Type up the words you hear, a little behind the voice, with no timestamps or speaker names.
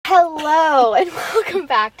Hello, and welcome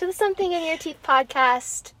back to the Something in Your Teeth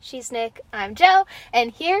podcast. She's Nick, I'm Jo, and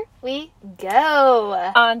here we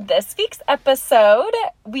go. On this week's episode,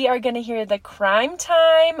 we are going to hear the crime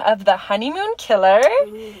time of the Honeymoon killer.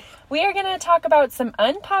 Ooh. We are going to talk about some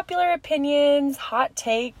unpopular opinions, hot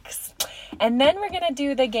takes, and then we're going to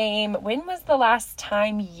do the game, When Was the Last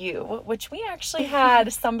Time You? Which we actually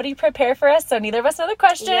had somebody prepare for us, so neither of us know the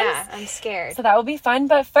questions. Yeah, I'm scared. So that will be fun.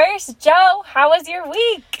 But first, Jo, how was your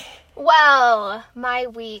week? Well, my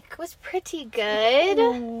week was pretty good.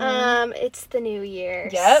 It's the new year.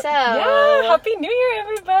 Yep. So, yeah, Happy New Year,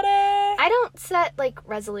 everybody. I don't set,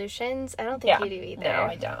 resolutions. I don't think you do either. No,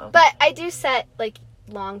 I don't. But I do set,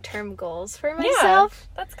 long-term goals for myself.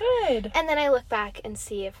 Yeah, that's good. And then I look back and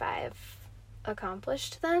see if I've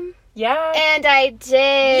accomplished them. Yeah. And I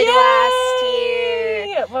did last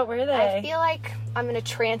year. What were they? I feel like I'm going to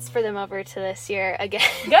transfer them over to this year again.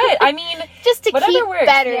 Good. I mean, just to keep works.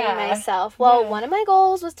 bettering myself. Well, one of my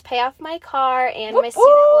goals was to pay off my car and my student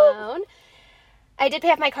loan. I did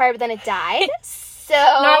pay off my car, but then it died. So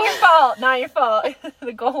Not your fault.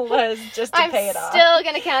 The goal was just to pay it off. I'm still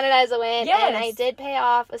going to count it as a win. Yes. And I did pay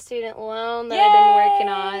off a student loan that I've been working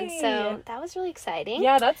on. So that was really exciting.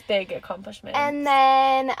 Yeah, that's big accomplishment. And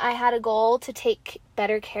then I had a goal to take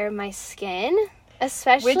better care of my skin.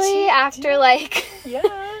 Especially after,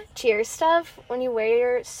 cheer stuff. When you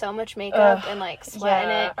wear so much makeup and, sweat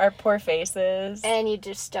in it. Our poor faces. And you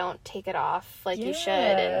just don't take it off you should.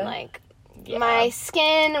 And, my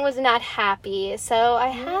skin was not happy. So I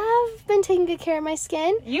have been taking good care of my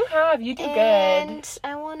skin. You have. You do good. And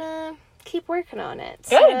I want to keep working on it.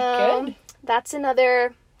 Good. That's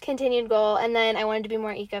another continued goal. And then I wanted to be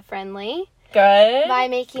more eco-friendly. Good. By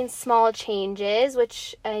making small changes,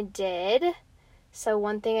 which I did. So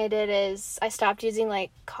one thing I did is I stopped using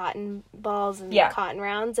cotton balls and cotton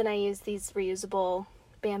rounds, and I used these reusable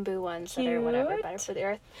bamboo ones that are better for the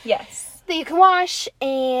earth. Yes. That you can wash,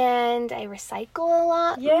 and I recycle a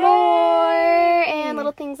lot more and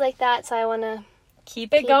little things like that. So I want to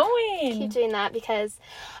keep going. Keep doing that because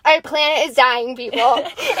our planet is dying, people.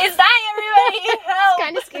 It's dying, everybody. Help. It's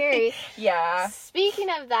kind of scary. Yeah. Speaking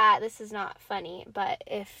of that, this is not funny, but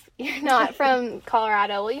if you're not from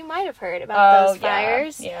Colorado, well, you might have heard about those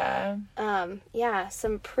fires. Yeah.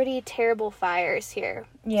 Some pretty terrible fires here.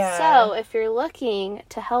 Yeah. So if you're looking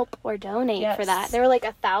to help or donate for that, there were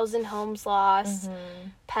 1,000 homes lost,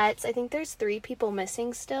 pets. I think there's 3 people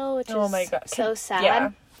missing still, which is so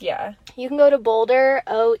sad. Yeah. You can go to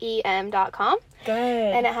boulderoem.com. Good.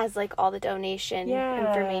 And it has all the donation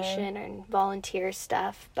information and volunteer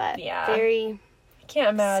stuff, but very I can't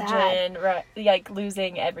imagine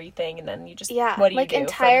losing everything and then you just what do you do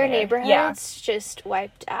entire neighborhoods just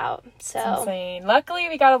wiped out. So it's insane. Luckily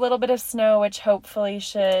we got a little bit of snow, which hopefully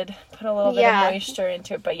should put a little bit of moisture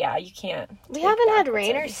into it, but you can't. We haven't had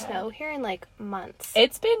rain or snow here in months.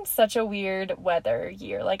 It's been such a weird weather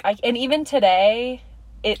year. And even today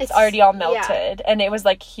it's already all melted, and it was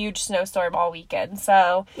huge snowstorm all weekend.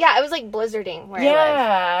 So it was blizzarding where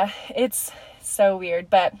I live. It's so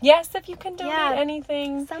weird. But yes, if you can donate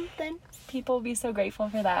anything, something, people will be so grateful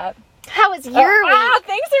for that. How was your week? Wow,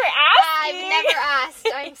 thanks for asking. I've never asked.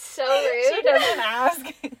 I'm so rude. She doesn't ask.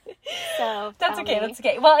 So that's okay.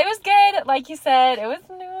 Well, it was good. Like you said, it was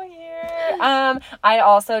New Year. I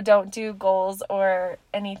also don't do goals or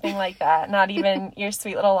anything like that. Not even your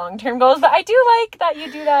sweet little long-term goals. But I do like that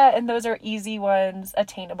you do that, and those are easy ones,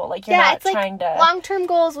 attainable. You're not trying to long-term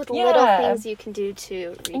goals with little things you can do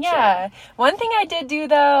to reach it. One thing I did do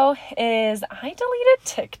though is I deleted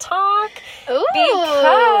TikTok. Ooh.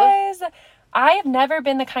 Because I have never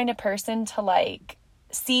been the kind of person to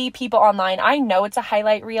see people online. I know it's a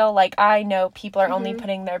highlight reel. I know people are only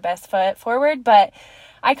putting their best foot forward, but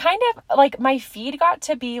I kind of my feed got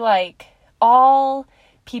to be all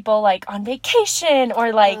people on vacation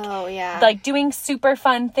or doing super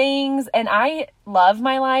fun things, and I love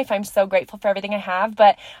my life. I'm so grateful for everything I have,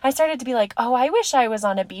 but I started to be oh, I wish I was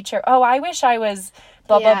on a beach, or oh, I wish I was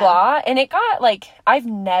blah blah blah, and it got I've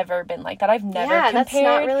never been like that. I've never compared. That's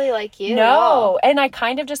not really like you. No, and I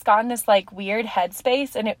kind of just got in this weird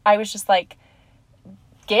headspace, and I was just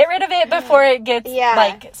get rid of it before it gets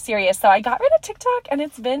serious. So I got rid of TikTok, and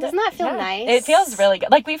it's been doesn't that feel nice? It feels really good.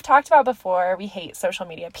 We've talked about before, we hate social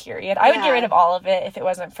media, period. I would get rid of all of it if it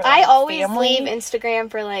wasn't for I always family. leave Instagram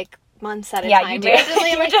for months at a time. You do.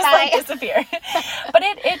 You just disappear. But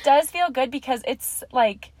it does feel good because it's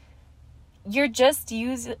you're just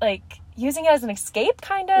using it as an escape,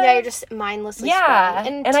 kind of. Yeah, you're just mindlessly scrolling.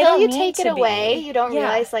 And until you take it away, you don't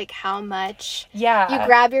realize, like, how much you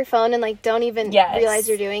grab your phone and, like, don't even realize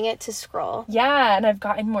you're doing it to scroll. Yeah, and I've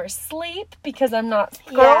gotten more sleep because I'm not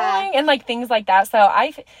scrolling and, like, things like that. So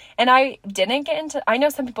I didn't get into, I know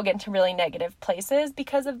some people get into really negative places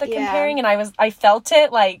because of the comparing, and I felt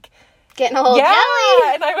it, like, getting a little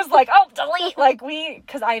jelly. And I was like, oh, delete, like,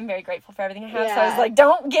 because I am very grateful for everything I have, so I was like,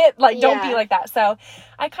 don't be like that. So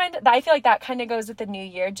I feel like that kind of goes with the new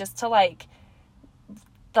year, just to like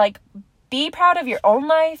be proud of your own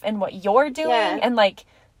life and what you're doing, and like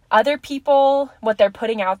other people, what they're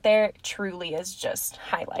putting out there truly is just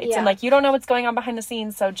highlights, and like you don't know what's going on behind the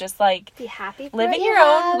scenes, so just like be happy for living your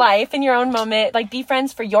own life in your own moment, like be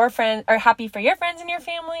friends for your friends, or happy for your friends and your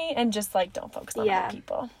family, and just like don't focus on other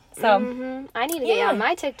people. So I need to get on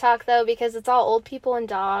my TikTok though, because it's all old people and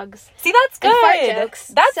dogs. See, that's good. And fart jokes.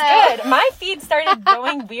 That's good. My feed started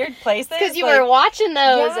going weird places because you were watching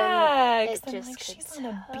those. Yeah, and it just she's on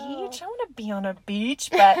a beach. I want to be on a beach,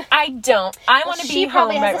 but I don't. I want to be home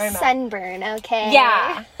right now. She probably has a sunburn. Okay.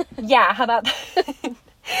 Yeah. How about that?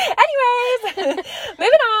 Anyways,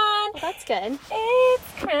 moving on. Well, that's good. It's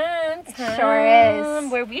crime time. Sure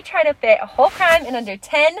is. Where we try to fit a whole crime in under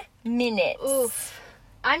 10 minutes. Oof.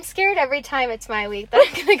 I'm scared every time it's my week that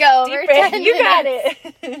I'm going to go over 10 minutes. You got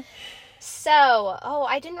it. So,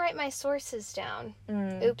 I didn't write my sources down.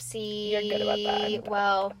 Oopsie. You're good about that.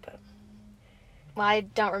 Well, I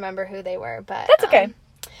don't remember who they were, but... That's okay.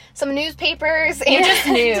 Some newspapers. You just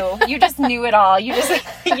knew. You just knew it all. You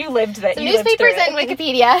lived that. Some newspapers and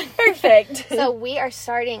Wikipedia. Perfect. So, we are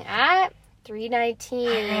starting at 3:19.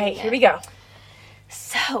 All right, here we go.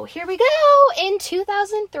 So, here we go. In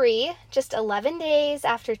 2003, just 11 days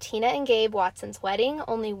after Tina and Gabe Watson's wedding,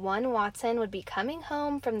 only one Watson would be coming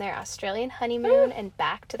home from their Australian honeymoon and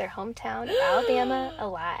back to their hometown of Alabama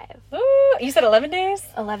alive. Ooh, you said 11 days?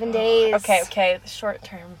 11 days. Okay.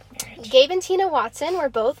 Short-term marriage. Gabe and Tina Watson were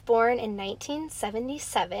both born in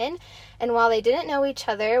 1977, and while they didn't know each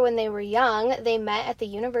other when they were young, they met at the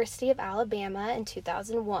University of Alabama in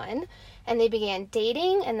 2001, and they began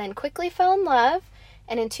dating and then quickly fell in love.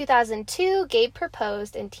 And in 2002, Gabe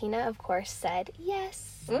proposed, and Tina, of course, said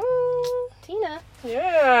yes. Tina.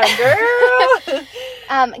 Yeah,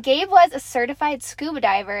 girl. Gabe was a certified scuba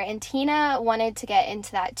diver, and Tina wanted to get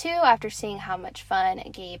into that too after seeing how much fun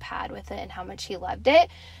Gabe had with it and how much he loved it.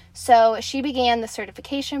 So she began the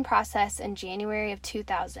certification process in January of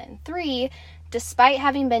 2003, despite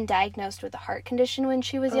having been diagnosed with a heart condition when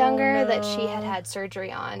she was younger that she had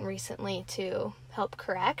surgery on recently to help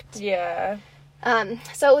correct. Yeah.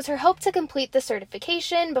 So it was her hope to complete the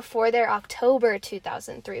certification before their October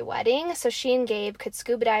 2003 wedding, so she and Gabe could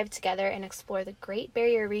scuba dive together and explore the Great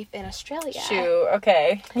Barrier Reef in Australia. Shoot,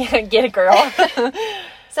 okay. Yeah, get it, girl.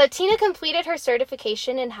 So Tina completed her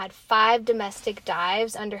certification and had 5 domestic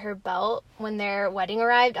dives under her belt when their wedding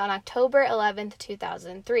arrived on October 11th,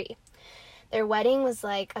 2003. Their wedding was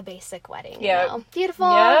like a basic wedding, you know? Beautiful,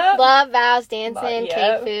 love, vows, dancing,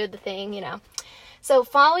 cake, food, the thing, you know. So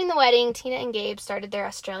following the wedding, Tina and Gabe started their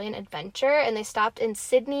Australian adventure, and they stopped in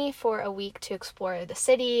Sydney for a week to explore the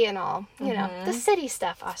city and all, you know, the city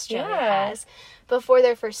stuff Australia has, before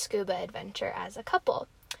their first scuba adventure as a couple.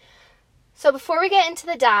 So before we get into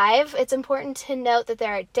the dive, it's important to note that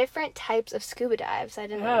there are different types of scuba dives. I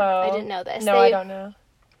didn't know this. No, I don't know.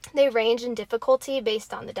 They range in difficulty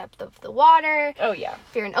based on the depth of the water. Oh, yeah.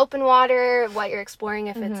 If you're in open water, what you're exploring,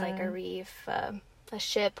 if it's like a reef, a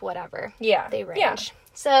ship, whatever. Yeah. They range. Yeah.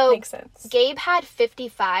 So, makes sense. Gabe had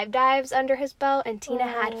 55 dives under his belt, and Tina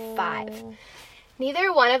had 5.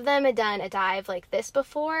 Neither one of them had done a dive like this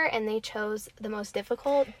before, and they chose the most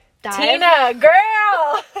difficult dive. Tina,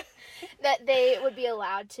 girl! that they would be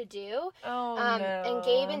allowed to do. No. And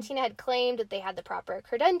Gabe and Tina had claimed that they had the proper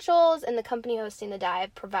credentials, and the company hosting the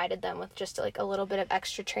dive provided them with just like a little bit of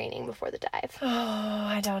extra training before the dive. Oh,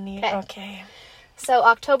 I don't need... Okay. So,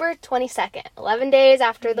 October 22nd, 11 days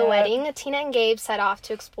after the wedding, Tina and Gabe set off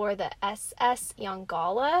to explore the SS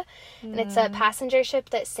Yongala, and it's a passenger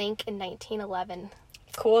ship that sank in 1911.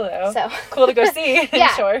 Cool, though. So cool to go see,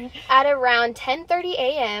 sure. At around 10:30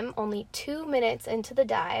 a.m., only 2 minutes into the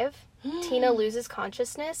dive, Tina loses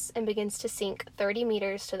consciousness and begins to sink 30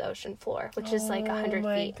 meters to the ocean floor, which is like 100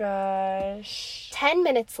 feet. Oh my gosh. 10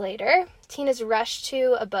 minutes later, Tina's rushed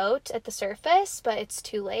to a boat at the surface, but it's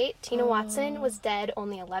too late. Tina Watson was dead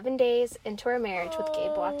only 11 days into her marriage with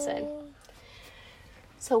Gabe Watson.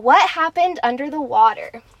 So what happened under the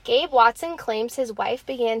water? Gabe Watson claims his wife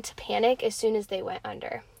began to panic as soon as they went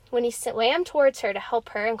under. When he swam towards her to help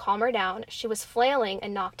her and calm her down, she was flailing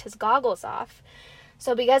and knocked his goggles off.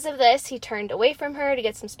 So because of this, he turned away from her to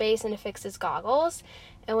get some space and to fix his goggles.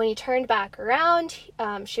 And when he turned back around,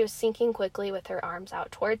 she was sinking quickly with her arms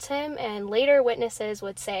out towards him. And later witnesses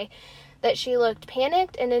would say that she looked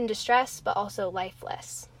panicked and in distress, but also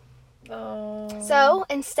lifeless. Oh. So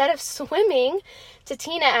instead of swimming to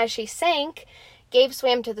Tina as she sank, Gabe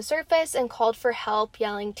swam to the surface and called for help,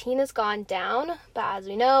 yelling, "Tina's gone down." But as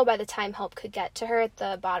we know, by the time help could get to her at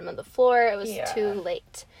the bottom of the floor, it was too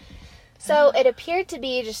late. So it appeared to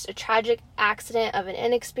be just a tragic accident of an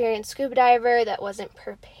inexperienced scuba diver that wasn't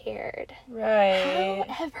prepared. Right.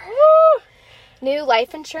 However, new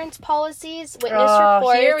life insurance policies, witness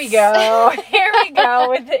reports. Here we go. Here we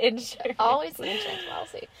go with the insurance. Always the insurance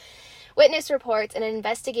policy. Witness reports and an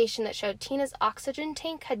investigation that showed Tina's oxygen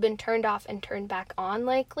tank had been turned off and turned back on,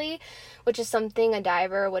 likely, which is something a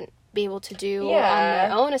diver wouldn't be able to do on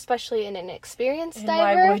their own, especially an inexperienced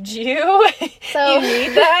diver. Why would you? So, you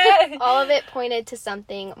need that? All of it pointed to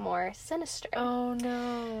something more sinister. Oh,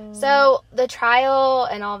 no. So, the trial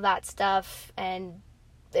and all of that stuff, and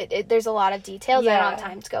there's a lot of details. I don't have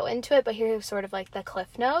time to go into it, but here's sort of like the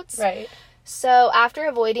cliff notes. Right. So, after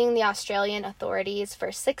avoiding the Australian authorities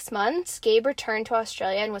for 6 months, Gabe returned to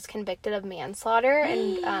Australia and was convicted of manslaughter.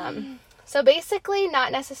 And so, basically,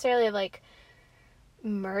 not necessarily of, like,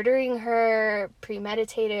 murdering her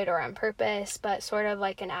premeditated or on purpose, but sort of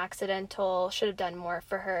like an accidental, should have done more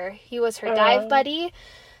for her. He was her dive buddy,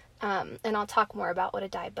 and I'll talk more about what a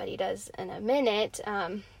dive buddy does in a minute,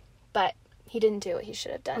 but he didn't do what he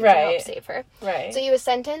should have done to help save her. Right. So he was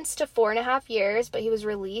sentenced to 4.5 years, but he was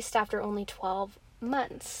released after only 12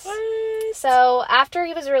 months. What? So after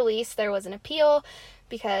he was released, there was an appeal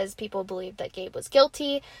because people believed that Gabe was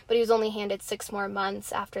guilty, but he was only handed 6 more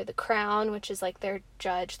months after the Crown, which is like their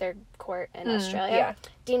judge, their court in Australia,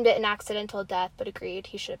 deemed it an accidental death, but agreed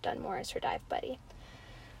he should have done more as her dive buddy.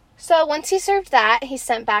 So once he served that, he's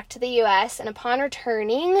sent back to the U.S., and upon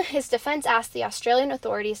returning, his defense asked the Australian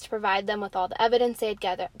authorities to provide them with all the evidence they had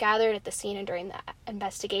gathered at the scene and during the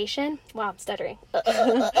investigation. Wow, I'm stuttering.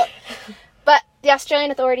 But the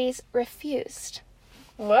Australian authorities refused.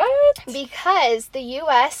 What? Because the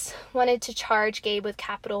U.S. wanted to charge Gabe with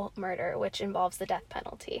capital murder, which involves the death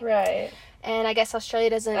penalty. Right. And I guess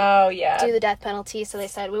Australia doesn't do the death penalty, so they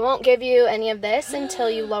said, we won't give you any of this until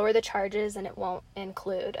you lower the charges, and it won't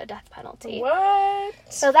include a death penalty. What?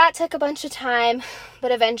 So that took a bunch of time,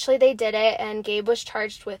 but eventually they did it, and Gabe was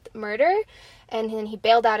charged with murder, and then he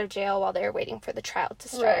bailed out of jail while they were waiting for the trial to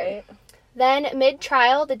start. Right. Then,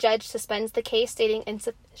 mid-trial, the judge suspends the case, stating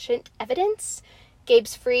insufficient evidence.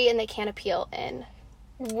 Gabe's free, and they can't appeal in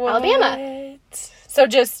Alabama. So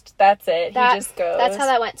that's it. He just goes. That's how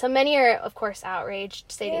that went. So many are, of course, outraged,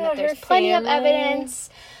 stating that there's plenty of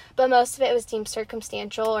evidence, but most of it was deemed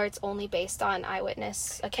circumstantial, or it's only based on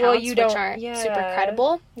eyewitness accounts, which aren't super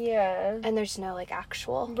credible. Yeah. And there's no, like,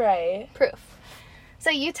 actual proof.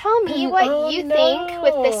 So you tell me what you think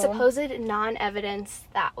with this supposed non-evidence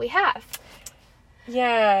that we have.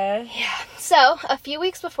 Yeah. So, a few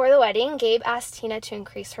weeks before the wedding, Gabe asked Tina to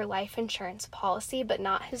increase her life insurance policy, but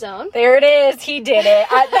not his own. There it is. He did it.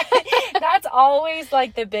 That's always,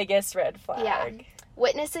 like, the biggest red flag. Yeah.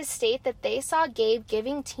 Witnesses state that they saw Gabe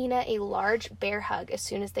giving Tina a large bear hug as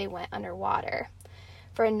soon as they went underwater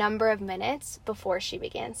for a number of minutes before she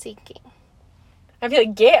began sinking. I feel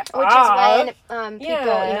like, get Which off. is when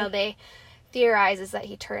people, they theorize is that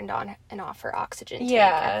he turned on and off her oxygen tank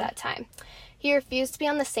at that time. He refused to be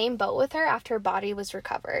on the same boat with her after her body was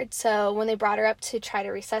recovered. So when they brought her up to try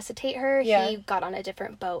to resuscitate her, he got on a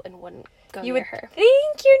different boat and wouldn't go near her.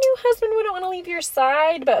 Think your new husband wouldn't want to leave your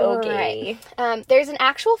side, but okay. Right. There's an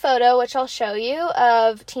actual photo, which I'll show you,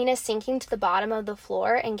 of Tina sinking to the bottom of the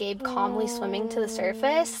floor and Gabe calmly swimming to the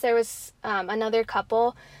surface. There was another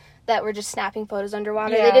couple that were just snapping photos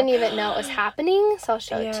underwater. They didn't even know it was happening, so I'll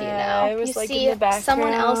show it to you now. It was you like see in the background.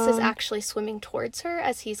 Someone else is actually swimming towards her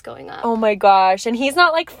as he's going up. Oh my gosh. And he's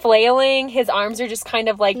not like flailing. His arms are just kind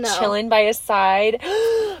of like chilling by his side.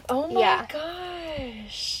 Oh my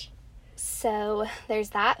gosh. So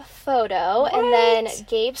there's that photo. What? And then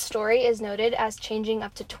Gabe's story is noted as changing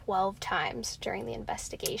up to 12 times during the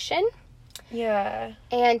investigation. Yeah.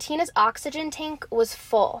 And Tina's oxygen tank was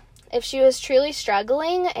full. If she was truly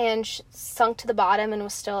struggling and sunk to the bottom and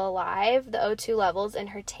was still alive, the O2 levels in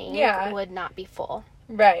her tank would not be full.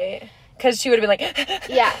 Right. Because she would have been like,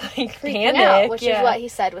 like panic. Out, which is what he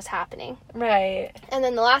said was happening. Right. And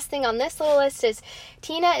then the last thing on this little list is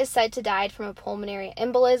Tina is said to died from a pulmonary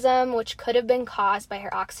embolism, which could have been caused by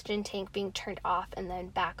her oxygen tank being turned off and then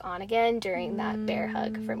back on again during that bear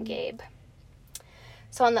hug from Gabe.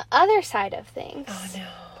 So on the other side of things... Oh, no.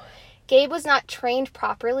 Gabe was not trained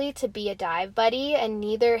properly to be a dive buddy, and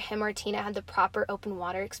neither him or Tina had the proper open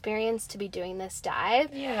water experience to be doing this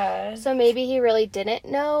dive. Yeah. So maybe he really didn't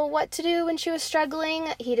know what to do when she was struggling.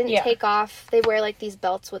 He didn't take off. They wear, like, these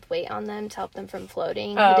belts with weight on them to help them from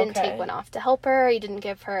floating. He didn't take one off to help her. He didn't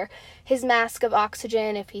give her his mask of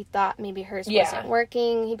oxygen if he thought maybe hers wasn't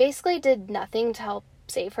working. He basically did nothing to help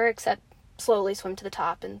save her except slowly swim to the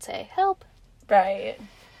top and say, help. Right.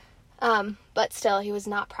 But still, he was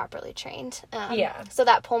not properly trained. So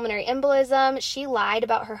that pulmonary embolism, she lied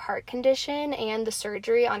about her heart condition and the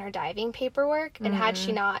surgery on her diving paperwork. And had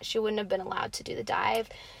she not, she wouldn't have been allowed to do the dive,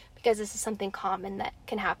 because this is something common that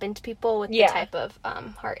can happen to people with the type of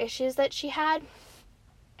heart issues that she had.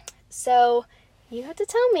 So you have to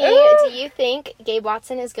tell me, do you think Gabe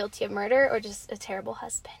Watson is guilty of murder or just a terrible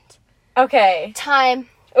husband? Okay. Time.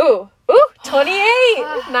 Ooh,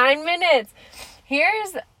 28. 9 minutes.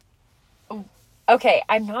 Okay,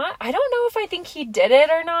 I don't know if I think he did it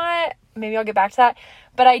or not. Maybe I'll get back to that.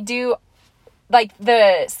 But I do, like,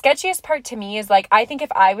 the sketchiest part to me is, like, I think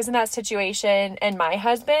if I was in that situation and my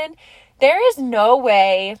husband, there is no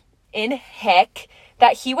way in heck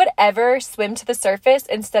that he would ever swim to the surface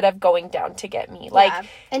instead of going down to get me. Like,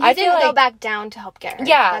 and he didn't go back down to help get her.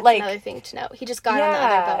 Yeah, that's another thing to know. He just got on the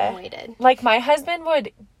other boat and waited. Like, my husband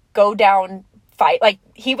would go down, fight, like,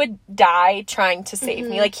 he would die trying to save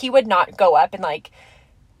me. Like, he would not go up and, like,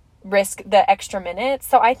 risk the extra minutes.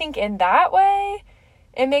 So I think in that way,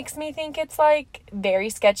 it makes me think it's, like, very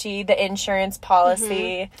sketchy, the insurance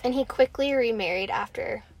policy. And he quickly remarried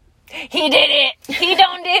after. He did it. He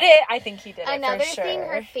done did it. I think he did it. Another for sure. thing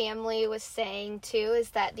her family was saying too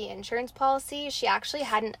is that the insurance policy, she actually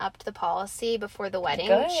hadn't upped the policy before the wedding.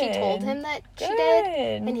 Good. She told him that she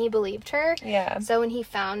did, and he believed her. Yeah. So when he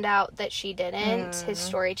found out that she didn't, his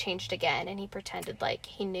story changed again, and he pretended like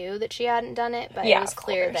he knew that she hadn't done it, but it was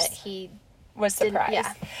clear that he was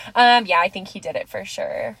surprised. Yeah, I think he did it for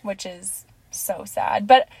sure, which is so sad.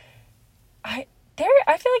 But I feel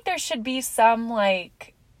like there should be some,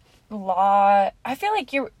 like, law. I feel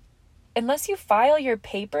like unless you file your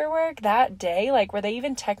paperwork that day, like, were they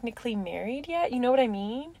even technically married yet? You know what I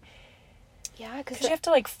mean? Yeah, because you have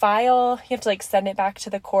to, like, file, you have to, like, send it back to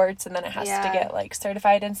the courts, and then it has to get, like,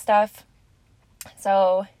 certified and stuff.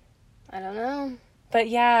 So I don't know. But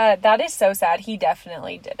yeah, that is so sad. He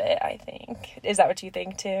definitely did it, I think. Is that what you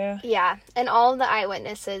think too? Yeah. And all of the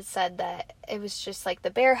eyewitnesses said that it was just like the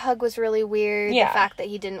bear hug was really weird. Yeah. The fact that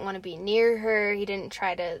he didn't want to be near her. He didn't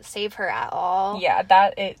try to save her at all. Yeah,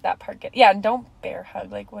 that part yeah, don't bear hug.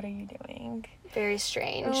 Like, what are you doing? Very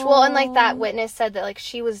strange. Oh. Well, and like that witness said that like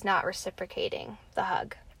she was not reciprocating the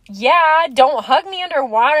hug. Yeah, don't hug me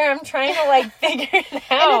underwater. I'm trying to, like, figure it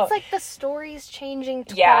out. And it's like the story's changing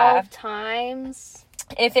 12 times.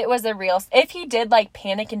 If he did, like,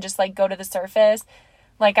 panic and just, like, go to the surface,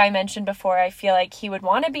 like I mentioned before, I feel like he would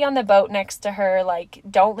want to be on the boat next to her, like,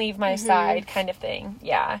 don't leave my side kind of thing.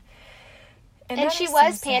 Yeah. And she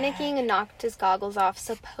was panicking and knocked his goggles off,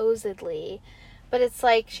 supposedly. But it's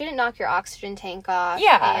like, she didn't knock your oxygen tank off.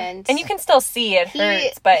 Yeah. And you can still see it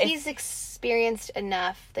hurts, but he's experienced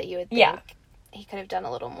enough that you would think he could have done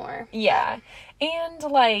a little more. Yeah. And,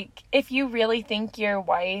 like, if you really think your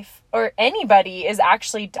wife or anybody is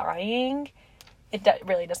actually dying, it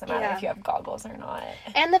really doesn't matter if you have goggles or not.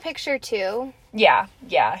 And the picture, too. Yeah.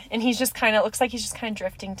 And he's just kind of, looks like he's just kind of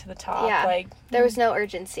drifting to the top. Yeah. Like, there was no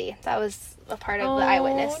urgency. That was a part of the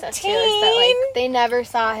eyewitness stuff, too. Is that, like, they never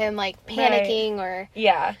saw him, like, panicking or,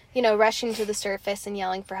 you know, rushing to the surface and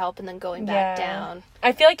yelling for help and then going back down.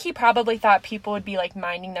 I feel like he probably thought people would be, like,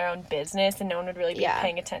 minding their own business and no one would really be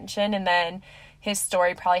paying attention. And then his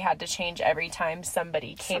story probably had to change every time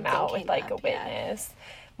somebody came out with, like, a witness. Yeah.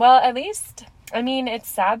 Well, at least, I mean, it's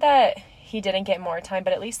sad that he didn't get more time,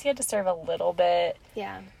 but at least he had to serve a little bit.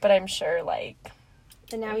 Yeah. But I'm sure, like...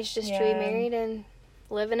 And now he's just remarried and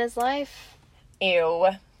living his life. Ew.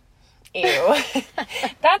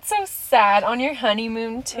 That's so sad. On your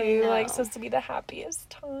honeymoon, too. Like, supposed to be the happiest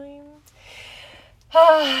time.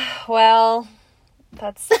 Well,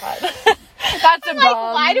 that's sad. That's a bum. Like,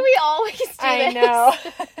 why do we always do this? I know.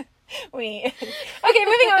 Okay,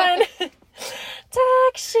 moving on.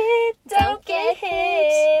 Talk shit, don't get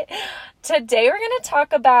hit. Today we're going to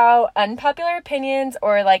talk about unpopular opinions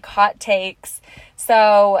or, like, hot takes.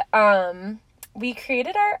 So, we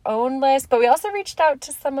created our own list, but we also reached out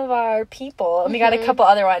to some of our people, and we got a couple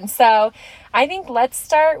other ones. So, I think let's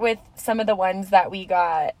start with some of the ones that we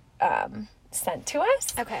got sent to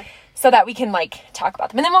us. Okay. So that we can, like, talk about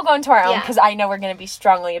them. And then we'll go into our own, because I know we're going to be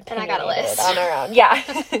strongly opinionated on our own. Yeah.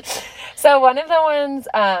 So one of the ones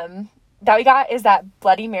that we got is that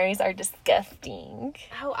Bloody Marys are disgusting.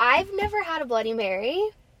 Oh, I've never had a Bloody Mary.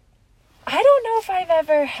 I don't know if I've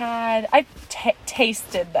ever had... I've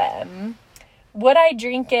tasted them. Would I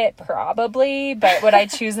drink it? Probably. But would I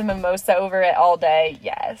choose a mimosa over it all day?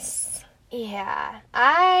 Yes. Yeah.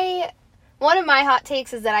 One of my hot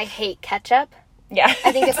takes is that I hate ketchup. Yeah.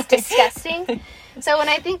 I think it's disgusting. So when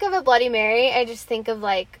I think of a Bloody Mary, I just think of,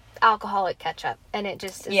 like, alcoholic ketchup. And it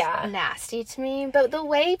just is nasty to me. But the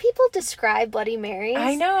way people describe Bloody Marys...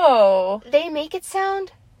 I know. They make it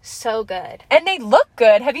sound so good. And they look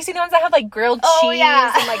good. Have you seen the ones that have, like, grilled cheese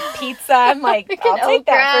and, like, pizza? I'm like, I'll take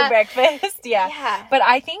that for breakfast. Yeah. But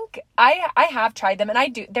I think I have tried them. And I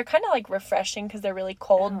do. They're kind of, like, refreshing because they're really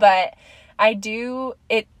cold. But I do...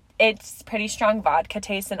 It's pretty strong vodka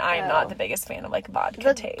taste, and I'm not the biggest fan of, like,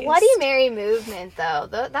 vodka taste. The Bloody Mary movement, though,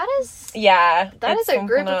 that is... Yeah. That is a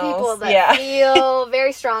group of people that feel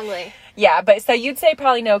very strongly. Yeah, but so you'd say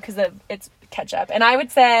probably no because it's ketchup. And I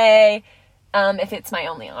would say if it's my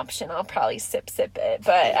only option, I'll probably sip it, but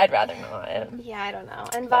I'd rather not. Yeah, I don't know.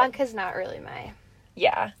 And vodka's not really my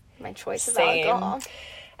choice of alcohol.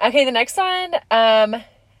 Okay, the next one...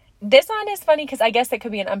 This one is funny because I guess it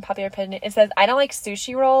could be an unpopular opinion. It says, I don't like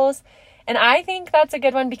sushi rolls. And I think that's a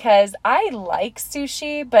good one because I like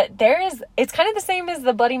sushi, but it's kind of the same as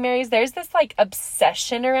the Bloody Marys. There's this, like,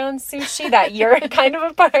 obsession around sushi that you're kind of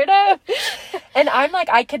a part of. And I'm like,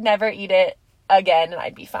 I could never eat it again and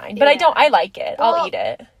I'd be fine. But I like it. Well, I'll eat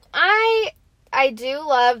it. I do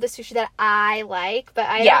love the sushi that I like, but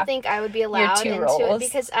I don't think I would be allowed into it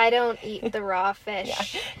because I don't eat the raw fish.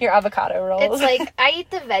 Yeah. Your avocado rolls. It's like, I eat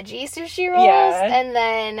the veggie sushi rolls and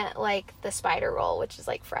then, like, the spider roll, which is,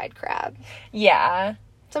 like, fried crab. Yeah.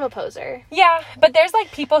 So I'm a poser. Yeah, but there's,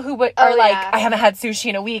 like, people who are like, I haven't had sushi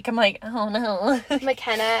in a week. I'm like, oh, no.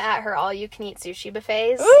 McKenna at her all-you-can-eat sushi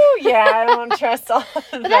buffets. Ooh, yeah, I don't trust all of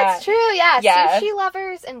that. But that's true, yeah. Sushi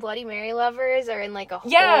lovers and Bloody Mary lovers are in, like, a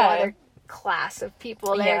whole other class of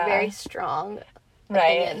people that are very strong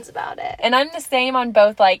opinions about it. And I'm the same on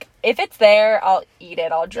both. Like, if it's there, I'll eat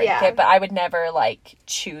it, I'll drink it, but I would never, like,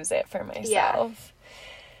 choose it for myself.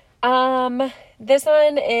 This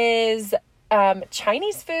one is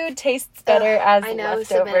Chinese food tastes better as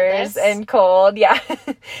leftovers and cold. Yeah.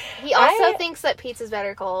 He also thinks that pizza's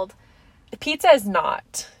better cold. Pizza is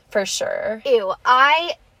not, for sure. Ew.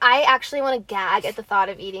 I actually want to gag at the thought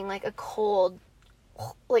of eating, like, a cold,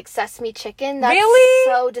 like, sesame chicken. That's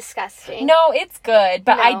so disgusting. No, it's good,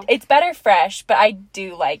 but it's better fresh, but I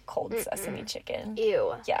do like cold sesame chicken.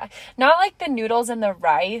 Ew. Yeah. Not like the noodles and the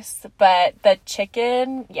rice, but the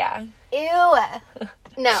chicken, yeah. Ew.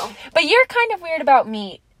 No. But you're kind of weird about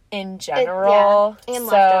meat in general. And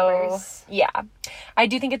leftovers. Yeah. I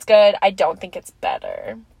do think it's good. I don't think it's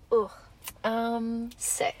better. Ugh.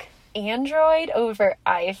 Sick. Android over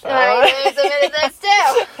iPhone. I submitted this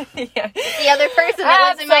too. Yeah. The other person that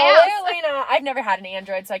lives in my house. Absolutely not. I've never had an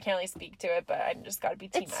Android, so I can't really speak to it, but I've just got to be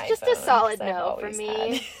team iPhone. It's just a solid no for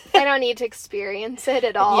me. I don't need to experience it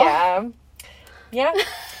at all. Yeah. Yeah.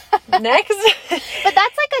 Next. But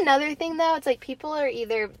that's, like, another thing, though. It's like people are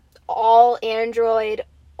either all Android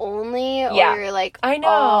only or, like,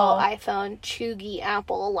 all iPhone chuggy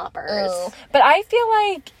Apple lovers. But I feel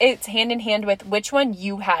like it's hand in hand with which one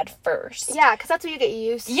you had first. Yeah, because that's what you get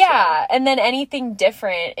used to. Yeah, and then anything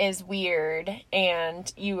different is weird,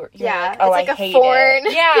 and you're like, oh, it's like I hate foreign.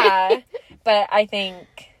 it. Yeah, but I think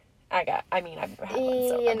I've had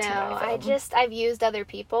one, so I've used other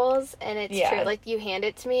people's, and it's true. Like, you hand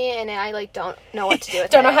it to me, and I, like, don't know what to do with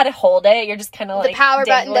it. Don't know how to hold it. You're just kind of, like, the power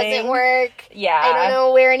dangling. button doesn't work. Yeah. I don't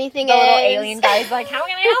know where anything is. The little alien guy's like, how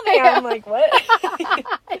can I help you? I'm like, what?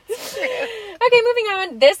 It's true. Okay, moving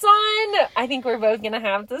on. This one, I think we're both going to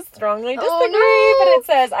have to strongly disagree, but it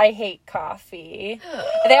says, I hate coffee.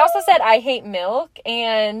 They also said, I hate milk,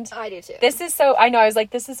 and I do too. This is so, I know, I was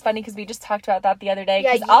like, this is funny because we just talked about that the other day,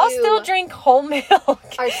 because I'll still drink whole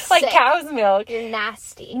milk, like cow's milk. You're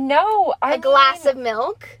nasty. No, a glass of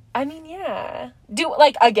milk. I mean, yeah. Do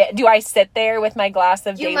I sit there with my glass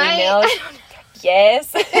of daily milk?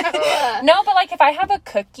 Yes. No, but, like, if I have a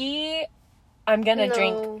cookie, I'm gonna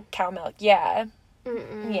drink cow milk. Yeah.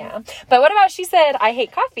 Yeah. But what about, she said, I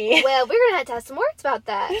hate coffee. Well, we're gonna have to have some words about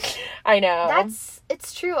that. I know.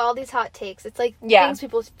 It's true, all these hot takes. It's like things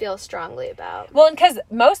people feel strongly about. Well, and because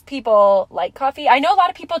most people like coffee. I know a lot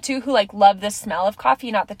of people, too, who, like, love the smell of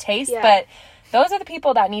coffee, not the taste. Yeah. But those are the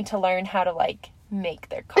people that need to learn how to, like, make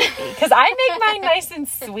their coffee. Because I make mine nice and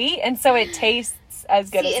sweet, and so it tastes as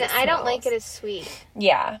good as it smells. And I don't like it as sweet.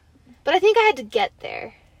 Yeah. But I think I had to get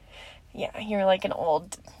there. Yeah, you're like an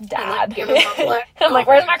old dad. I'm like,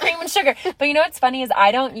 where's my cream and sugar? But you know what's funny is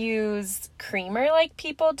I don't use creamer like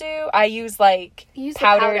people do. I use like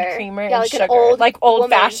powdered creamer and sugar. Like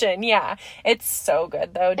old-fashioned. Yeah. It's so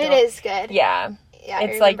good, though. It is good. Yeah. Yeah,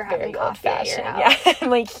 it's like very old-fashioned. Yeah, I'm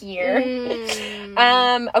like here.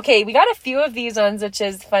 Okay, we got a few of these ones, which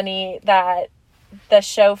is funny that the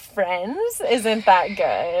show Friends isn't that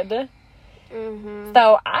good. Mm-hmm.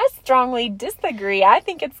 So I strongly disagree. I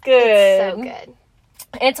think it's good. It's so good.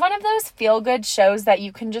 It's one of those feel-good shows that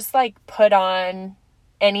you can just like put on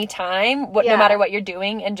anytime, no matter what you're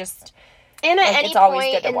doing, and just at any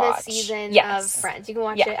point in the season of Friends, you can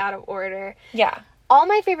watch it out of order. Yeah. All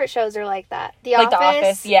my favorite shows are like that. The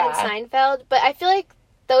Office and Seinfeld, but I feel like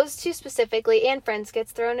those two specifically, and Friends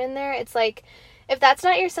gets thrown in there. It's like, if that's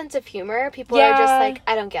not your sense of humor, people are just like,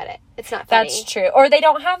 I don't get it. It's not funny. That's true. Or they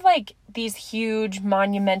don't have like these huge,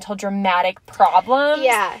 monumental, dramatic problems.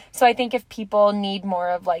 Yeah. So I think if people need more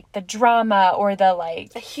of like the drama or the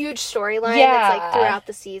like... a huge storyline that's like throughout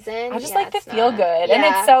the season. I just like the feel good. Yeah. And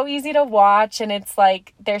it's so easy to watch, and it's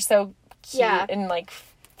like, they're so cute and like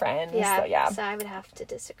friends. Yeah. So I would have to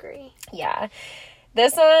disagree. Yeah.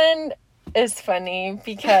 This one is funny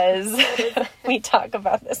because we talk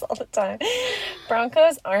about this all the time.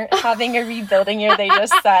 Broncos aren't having a rebuilding year. They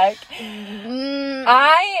just suck.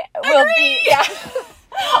 I will be... Yeah.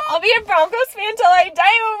 I'll be a Broncos fan till I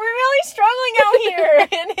die, but we're really struggling out here.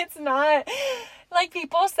 And it's not... Like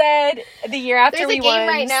people said, the year after we won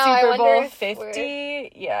right now, Super Bowl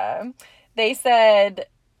 50, they said,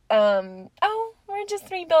 we're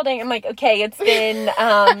just rebuilding. I'm like, okay, it's been 6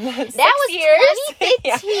 years. 2015.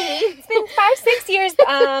 It's been 5-6 years.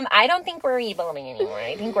 I don't think we're rebuilding anymore.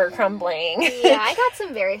 I think we're crumbling. Yeah, I got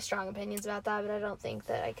some very strong opinions about that, but I don't think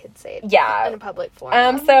that I could say it in a public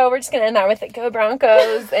forum. So we're just gonna end that with it. Go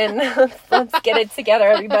Broncos, and let's get it together,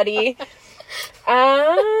 everybody.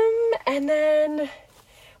 And then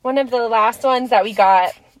one of the last ones that we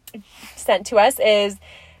got sent to us is,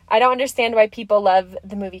 I don't understand why people love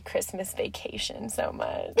the movie Christmas Vacation so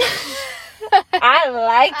much. I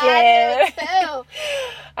like it.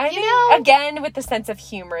 I do too. I think, again, with the sense of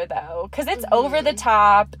humor, though, because it's over the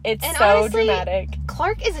top. It's so honestly, dramatic.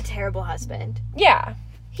 Clark is a terrible husband. Yeah.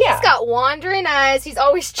 He's got wandering eyes. He's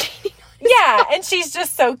always cheating on his wife. And she's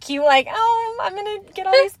just so cute. Like, I'm going to get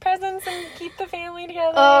all these presents and keep the family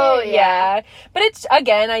together. Oh, yeah. But it's,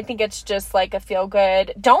 again, I think it's just like a feel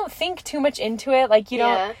good. Don't think too much into it. Like, you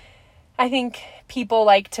don't. I think people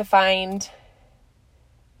like to find,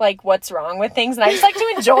 like, what's wrong with things, and I just like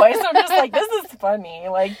to enjoy, so I'm just like, this is funny.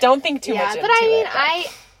 Like, don't think too much into it. But I mean,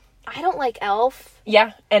 I don't like Elf.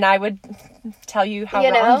 Yeah, and I would tell you how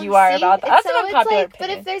wrong you are about that. That's an unpopular opinion. But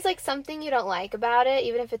if there's, like, something you don't like about it,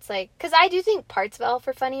 even if it's, like, because I do think parts of Elf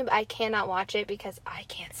are funny, but I cannot watch it because I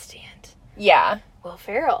can't stand Will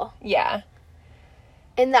Ferrell. Yeah.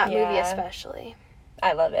 In that movie especially.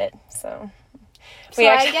 I love it, so...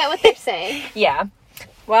 I get what they're saying. Yeah.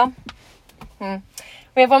 Well, we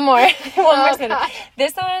have one more.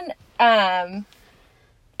 This one,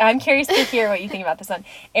 I'm curious to hear what you think about this one.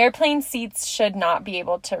 Airplane seats should not be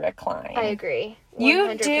able to recline. I agree. 100%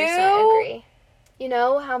 You do? agree. You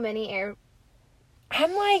know how many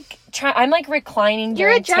I'm like reclining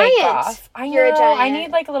You're during takeoff. You're a giant. I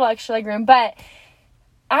need like a little extra leg room, but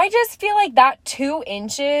I just feel like that 2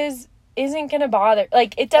 inches isn't gonna bother.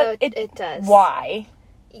 Like, it does. It does. Why?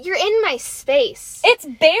 You're in my space. It's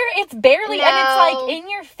barely, and it's like in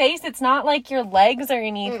your face. It's not like your legs or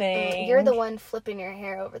anything. You're the one flipping your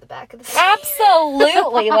hair over the back of the seat.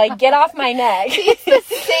 Absolutely. Like, get off my neck. It's the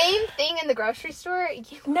same thing in the grocery store.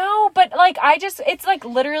 No, but like, it's like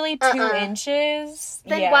literally 2 inches.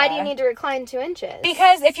 Then why do you need to recline 2 inches?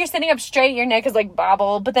 Because if you're sitting up straight, your neck is like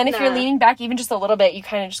bobbled. But then if you're leaning back even just a little bit, you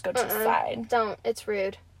kind of just go to the side. Don't. It's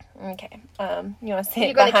rude. Okay. You want to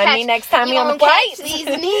sit behind me next time you're on the flight? These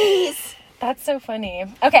knees. That's so funny.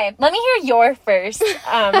 Okay, let me hear your first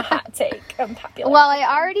hot take. Unpopular. Well, I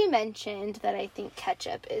already mentioned that I think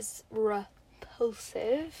ketchup is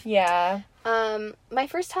repulsive. Yeah. My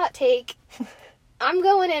first hot take, I'm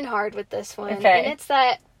going in hard with this one. Okay. And it's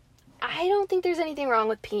that I don't think there's anything wrong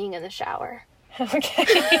with peeing in the shower.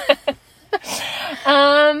 Okay.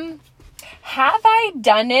 Have I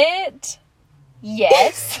done it?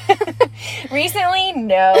 Yes. Recently,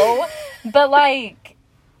 no. But, like,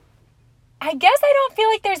 I guess I don't feel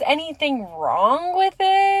like there's anything wrong with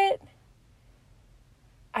it.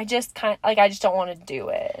 I just I just don't want to do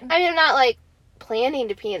it. I mean, I'm not, like, planning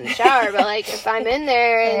to pee in the shower, but, like, if I'm in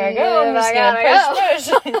there and I'm just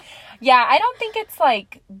gonna push. Yeah, I don't think it's,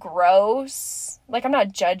 like, gross. Like, I'm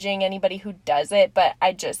not judging anybody who does it, but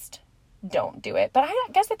I just don't do it. But I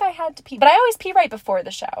guess if I had to pee, but I always pee right before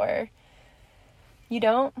the shower. You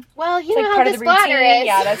don't? Well, you know how this bladder is.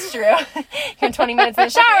 Yeah, that's true. You're 20 minutes in the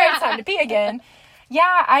shower, it's time to pee again.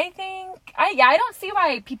 Yeah, I don't see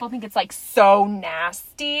why people think it's, like, so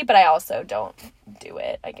nasty, but I also don't do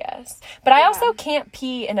it, I guess. But I also can't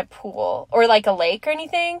pee in a pool or, like, a lake or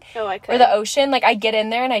anything. Oh, I could. Or the ocean. Like, I get in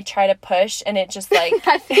there and I try to push, and it just, like,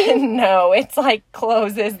 no, it's, like,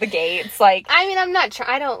 closes the gates. Like, I mean,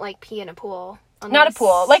 I don't, like, pee in a pool. Not a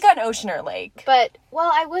pool. Like an ocean or lake. But, well,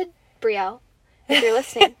 I would, Brielle, if you're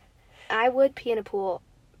listening, I would pee in a pool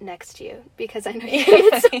next to you because I know you hate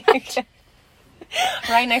it so much.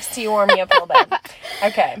 Right next to you, warm me up a little bit.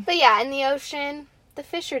 Okay. But yeah, in the ocean, the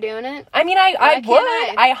fish are doing it. I mean, I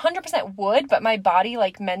would. I 100% would, but my body,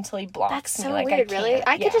 like, mentally blocks me. That's so like, weird, really.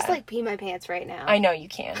 I could just, like, pee my pants right now. I know you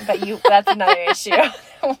can, but that's another issue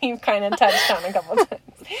we've kind of touched on a couple times.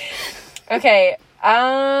 Okay.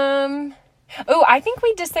 Oh, I think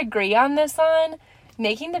we disagree on this one.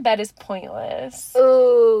 Making the bed is pointless.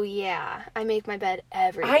 Oh, yeah. I make my bed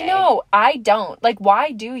every day. I know. I don't. Like,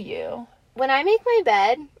 why do you? When I make my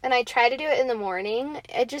bed, and I try to do it in the morning,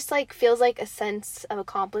 it just, like, feels like a sense of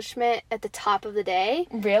accomplishment at the top of the day.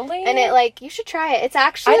 Really? And it, like, you should try it. It's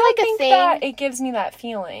actually, like, a thing. That it gives me that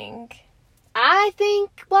feeling. I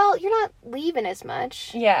think, well, you're not leaving as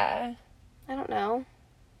much. Yeah. I don't know.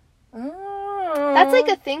 That's, like,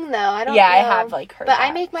 a thing, though. I don't know. Yeah, I have, like, heard But that.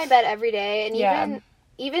 I make my bed every day, and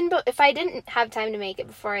even if I didn't have time to make it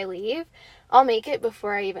before I leave, I'll make it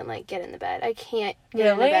before I even, like, get in the bed. I can't get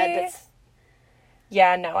in the bed that's...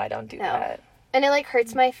 Yeah, no, I don't do that. And it, like,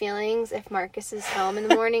 hurts my feelings if Marcus is home in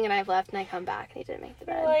the morning and I've left and I come back and he didn't make the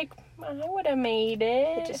bed. Like, I would have made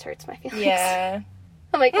it. It just hurts my feelings. Yeah.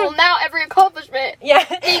 I'm like, well, now every accomplishment. Yeah.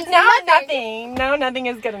 Now nothing. Now nothing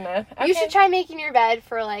is good enough. Okay. You should try making your bed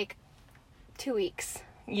for, like, 2 weeks.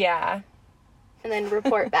 Yeah. And then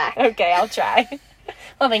report back. Okay, I'll try.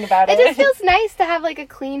 I'll think about it. It just feels nice to have, like, a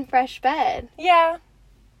clean, fresh bed. Yeah.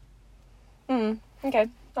 Okay.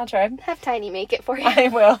 I'll try. Have Tiny make it for you. I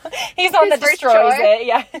will. He's the one that destroys it.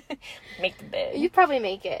 Yeah. Make the bed. You'd probably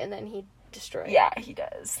make it and then he'd destroy it. Yeah, he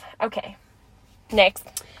does. Okay. Next.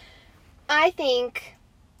 I think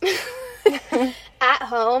at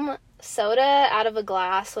home, soda out of a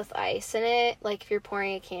glass with ice in it, like if you're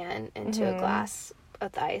pouring a can into a glass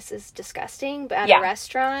with ice, is disgusting. But at a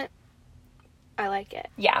restaurant, I like it.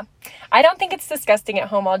 Yeah. I don't think it's disgusting at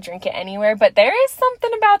home. I'll drink it anywhere. But there is something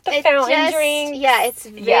about the fountain drink. Yeah, it's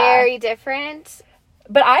very different.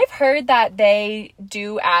 But I've heard that they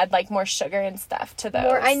do add, like, more sugar and stuff to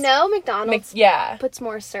those. I know McDonald's puts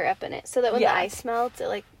more syrup in it. So that when the ice melts, it,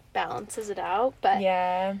 like, balances it out. But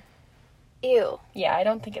ew. Yeah, I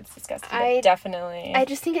don't think it's disgusting. Definitely. I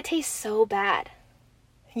just think it tastes so bad.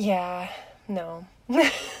 Yeah. No.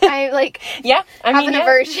 I like have an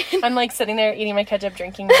aversion. I'm like sitting there eating my ketchup,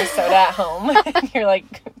 drinking my soda at home. And you're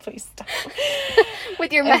like, please stop.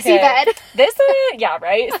 With your messy bed. This one,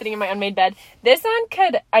 right? Sitting in my unmade bed. This one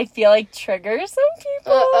could, I feel like, trigger some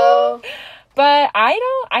people. Uh-oh. But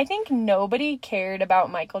I think nobody cared about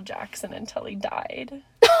Michael Jackson until he died.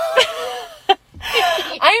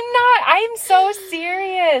 I'm so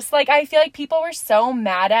serious. Like, I feel like people were so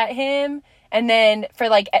mad at him. And then for,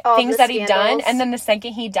 like, things that he'd done. And then the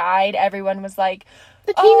second he died, everyone was like,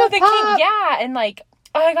 the king of pop. Yeah. And, like,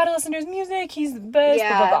 oh, I gotta listen to his music. He's the best.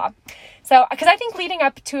 Blah, blah, blah. So, because I think leading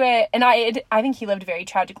up to it, and I think he lived a very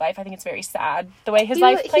tragic life. I think it's very sad the way his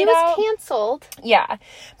life played out. He was canceled. Yeah.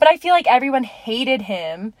 But I feel like everyone hated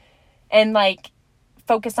him and, like,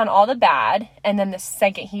 focused on all the bad. And then the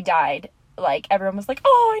second he died, like, everyone was like,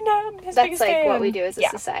 oh, I know. His biggest fan. That's, like, what we do as a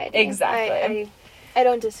society. Exactly. I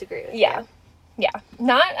don't disagree with you. Yeah. I'm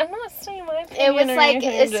not saying my opinion. It was like,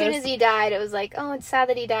 as soon as he died, it was like, oh, it's sad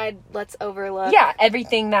that he died. Let's overlook. Yeah,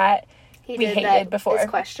 everything that we hated before. Is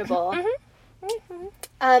questionable.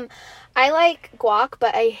 I like guac,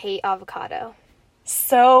 but I hate avocado.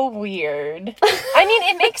 So weird. I mean,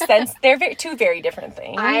 it makes sense. They're two very different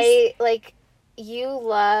things. You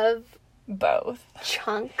love... both.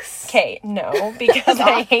 Chunks. Okay, no, because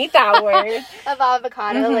I hate that word. Of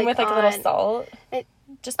avocado, like, with, like, a little salt.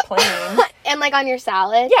 Just plain. And, like, on your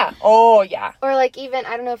salad. Yeah. Oh, yeah. Or, like, even,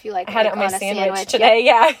 I don't know if you like I had it on my sandwich today,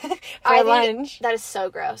 yeah. For lunch. That is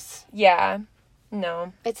so gross. Yeah.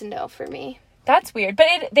 No. It's a no for me. That's weird.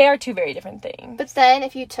 But they are two very different things. But then,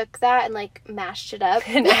 if you took that and, like, mashed it up.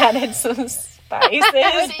 And added some spices.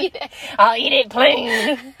 I would eat it. I'll eat it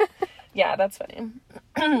plain. Yeah, that's funny.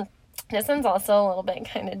 This one's also a little bit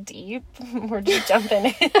kind of deep. We're just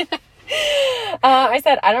jumping in. I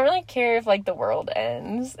said, I don't really care if, like, the world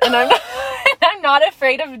ends. And I'm not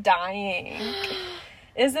afraid of dying.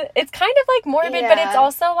 Is it? It's kind of, like, morbid, but it's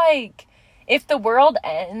also, like, if the world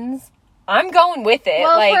ends, I'm going with it.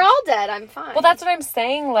 Well, like, if we're all dead, I'm fine. Well, that's what I'm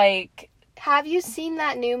saying, like... Have you seen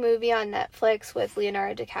that new movie on Netflix with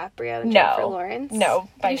Leonardo DiCaprio and Jennifer Lawrence? No.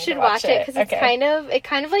 You should watch it, because it's kind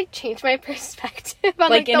of, like, changed my perspective on,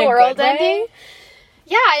 like the in world a good ending. Way?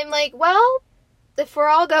 Yeah, I'm like, well... If we're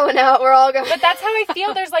all going out, we're all going out. But that's how I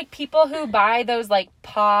feel. There's, like, people who buy those, like,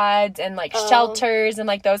 pods and, like, shelters and,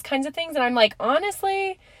 like, those kinds of things. And I'm like,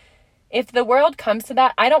 honestly, if the world comes to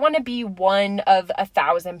that, I don't want to be one of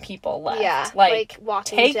 1,000 people left. Yeah, like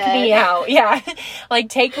Walking take Dead. me out. Yeah. Like,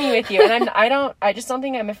 take me with you. And I just don't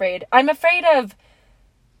think I'm afraid. I'm afraid of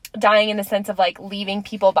dying in the sense of, like, leaving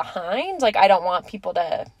people behind. Like, I don't want people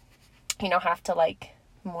to, you know, have to, like...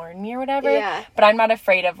 mourn me or whatever. Yeah. But I'm not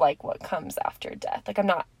afraid of, like, what comes after death. Like,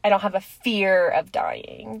 I don't have a fear of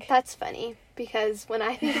dying. That's funny, because when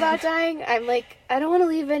I think about dying, I'm like, I don't want to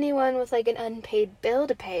leave anyone with, like, an unpaid bill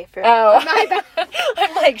to pay for. Oh.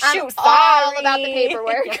 I'm like, shoot, I'm all about the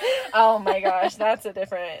paperwork. Oh my gosh, that's a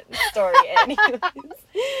different story anyways.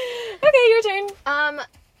 Okay, your turn.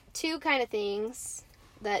 2 kind of things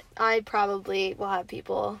that I probably will have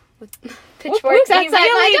people with pitchforks outside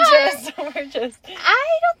my door. I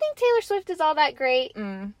don't think Taylor Swift is all that great.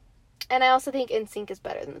 And I also think NSYNC is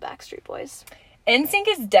better than the Backstreet Boys. NSYNC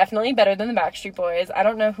is definitely better than the Backstreet Boys. I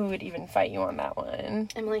don't know who would even fight you on that one.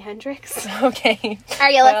 Emily Hendricks. Okay.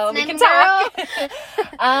 Are you listening, we can talk.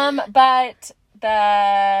 But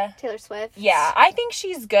the... Taylor Swift. Yeah, I think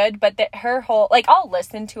she's good, but her whole... Like, I'll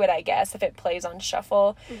listen to it, I guess, if it plays on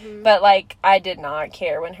shuffle. But, like, I did not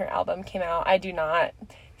care when her album came out. I do not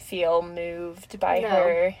feel moved by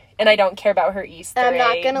her. And I don't care about her Easter eggs. I'm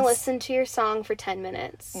not going to listen to your song for 10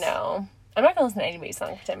 minutes. No. I'm not going to listen to anybody's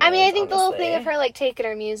song for 10 minutes, I mean, I think honestly. the little thing of her, like, taking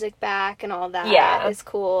her music back and all that is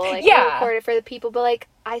cool. Like, record it for the people, but, like,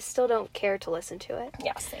 I still don't care to listen to it.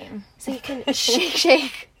 Yeah, same. So you can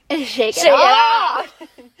shake it off.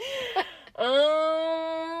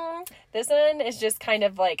 This one is just kind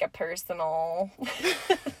of like a personal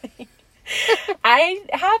thing. I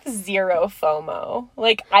have zero FOMO.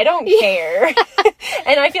 Like, I don't care.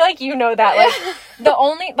 And I feel like you know that. Like, the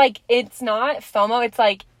only, like, it's not FOMO. It's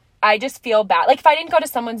like, I just feel bad. Like, if I didn't go to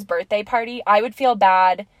someone's birthday party, I would feel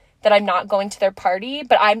bad that I'm not going to their party.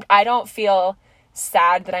 But I don't feel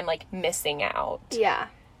sad that I'm, like, missing out. Yeah.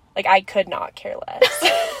 Like, I could not care less.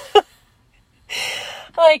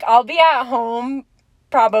 Like, I'll be at home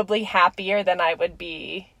probably happier than I would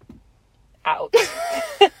be out.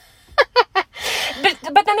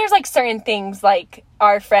 But then there's, like, certain things, like,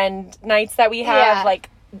 our friend nights that we have, like,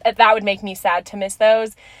 that would make me sad to miss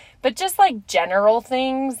those. But just, like, general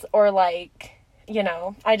things, or, like, you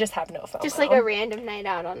know, I just have no FOMO. Just, like, a random night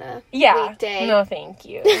out on a weekday. No, thank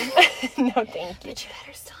you. No, thank you. But you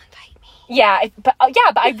better still invite me. Yeah, but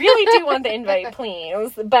I really do want the invite,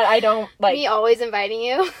 please. But I don't, like... Me always inviting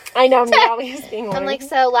you. I know, me always being like... I'm like,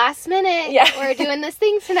 so last minute, we're doing this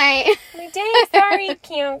thing tonight. I'm like, dang, sorry,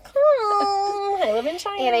 can't come. I live in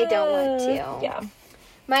China. And I don't want to. Yeah.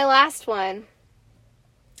 My last one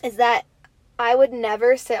is that I would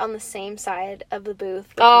never sit on the same side of the booth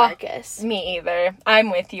with Marcus. Me either.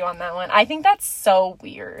 I'm with you on that one. I think that's so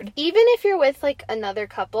weird. Even if you're with, like, another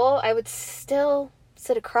couple, I would still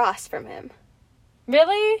sit across from him.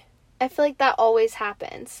 Really? I feel like that always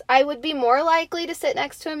happens. I would be more likely to sit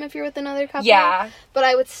next to him if you're with another couple. Yeah. But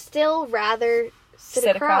I would still rather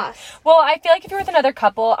sit across. Well, I feel like if you're with another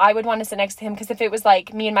couple, I would want to sit next to him, because if it was,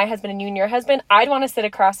 like, me and my husband and you and your husband, I'd want to sit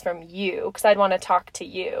across from you, because I'd want to talk to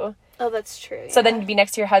you. Oh, that's true. So then you'd be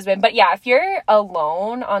next to your husband. But yeah, if you're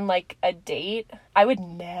alone on, like, a date, I would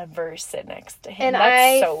never sit next to him. And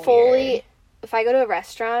that's so weird. If I go to a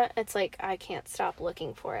restaurant, it's like, I can't stop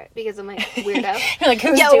looking for it, because I'm like, weirdo. You're like,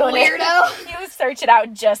 who's doing weirdo? You search it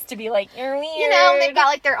out just to be like, you're weird. You know, they've got,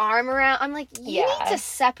 like, their arm around. I'm like, you need to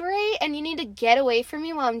separate, and you need to get away from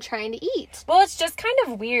me while I'm trying to eat. Well, it's just kind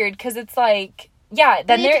of weird, because it's like, yeah,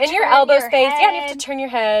 then they're in your elbow space. Yeah, and you have to turn your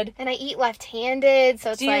head. And I eat left-handed,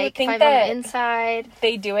 so it's like, if I'm on the inside.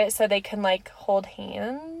 They do it so they can, like, hold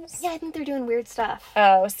hands? Yeah, I think they're doing weird stuff.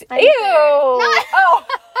 Oh, ew! Oh!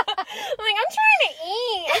 I'm like, I'm trying to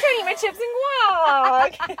eat. I'm trying to eat my chips and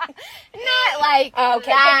guac. Not like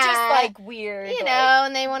okay, that. But just, like, weird. You like, know,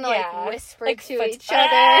 and they want to, like, whisper like, to each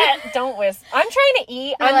other. Don't whisper. I'm trying to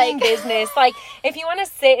eat. I mean business. Like, if you want to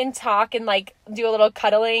sit and talk and, like, do a little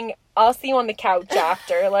cuddling, I'll see you on the couch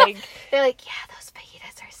after. Like, they're like, yeah, those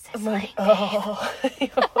fajitas are sizzling. Oh.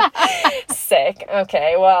 Sick.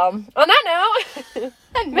 Okay, well, on that note,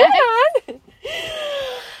 move on.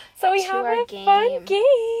 So we have a fun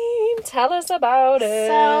game. Tell us about it.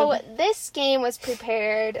 So, this game was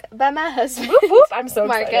prepared by my husband. Whoop, whoop. I'm so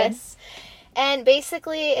Marcus. excited. And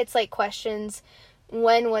basically, it's like questions.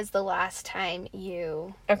 When was the last time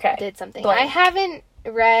you did something? Blank. I haven't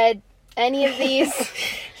read any of these.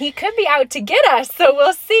 He could be out to get us, so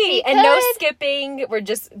we'll see. And no skipping. We're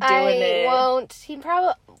just doing it. I won't.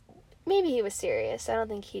 Maybe he was serious. I don't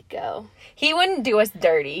think he'd go. He wouldn't do us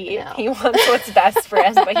dirty. No. He wants what's best for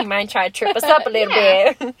us, but he might try to trip us up a little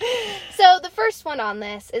bit. So the first one on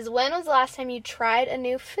this is, when was the last time you tried a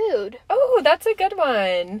new food? Oh, that's a good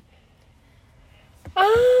one.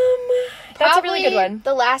 That's a really good one.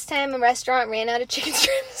 The last time a restaurant ran out of chicken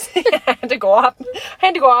strips. I had to go off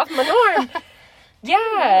my norm.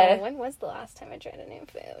 Yeah. When was the last time I tried a new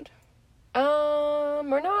food?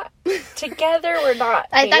 We're not together. We're not.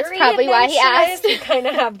 That's probably why he asked. We kind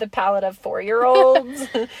of have the palate of 4-year-olds.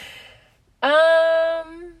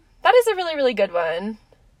 That is a really, really good one.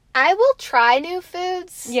 I will try new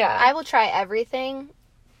foods. Yeah. I will try everything,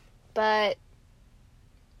 but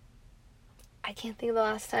I can't think of the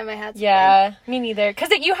last time I had something. Yeah, me neither. Because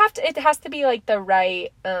it has to be like the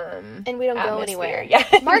right and we don't atmosphere. go anywhere. Yeah.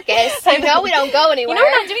 Marcus, we don't go anywhere.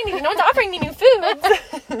 We're not doing anything. No one's offering me new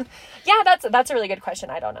foods. Yeah, that's a really good question.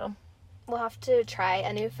 I don't know. We'll have to try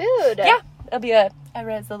a new food. Yeah, it'll be a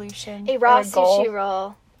resolution. A raw goal. sushi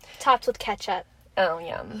roll topped with ketchup. Oh,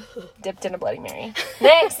 yum. Dipped in a Bloody Mary.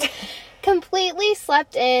 Next. Completely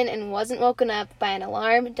slept in and wasn't woken up by an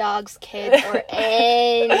alarm, dogs, kids, or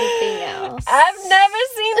anything else. I've never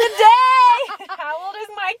seen the day. How old is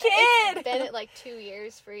my kid? It's been like 2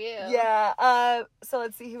 years for you. Yeah. So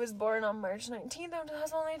let's see. He was born on March 19th,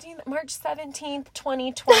 2019. March 17th,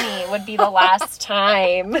 2020 would be the last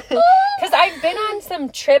time. Because I've been on some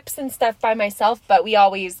trips and stuff by myself, but we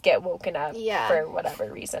always get woken up for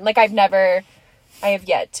whatever reason. Like I have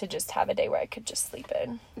yet to just have a day where I could just sleep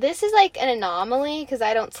in. This is like an anomaly because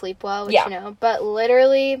I don't sleep well, which you know. But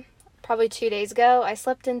literally, probably 2 days ago, I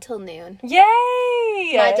slept until noon.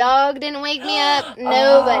 Yay! My dog didn't wake me up.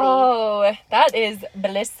 Nobody. Oh, that is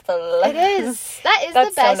blissful. It is. That is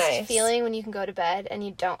the best so nice. feeling when you can go to bed and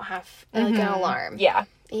you don't have like an alarm. Yeah.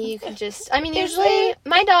 You can just, usually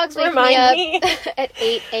my dogs wake me up at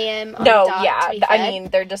 8 a.m. on the dot to be fed. I mean,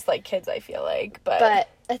 they're just like kids, I feel like. But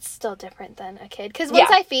it's still different than a kid. Because once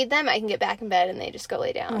I feed them, I can get back in bed and they just go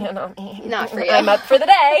lay down. Yeah, not me. Not for you. I'm up for the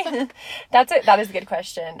day. That's it. That is a good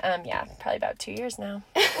question. Yeah, probably about 2 years now.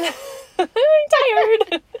 I'm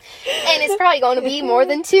tired. And it's probably going to be more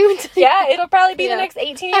than 2. Yeah, it'll probably be the next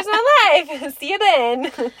 18 years of my life. See you then.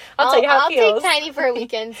 I'll tell you how it feels. I'll take Tiny for a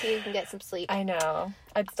weekend so you can get some sleep. I know.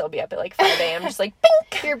 I'd still be up at like 5 a.m. just like,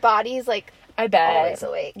 bink. Your body's like I bet. always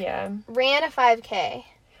awake. Yeah. Ran a 5K.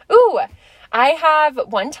 Ooh, I have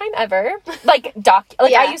one time ever, like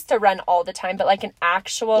I used to run all the time, but like an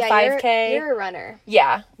actual 5K. You're a runner.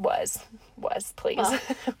 Yeah, was please.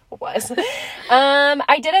 Was.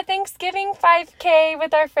 I did a Thanksgiving 5K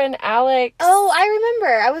with our friend Alex. Oh, I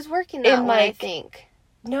remember. I was working that one, I think.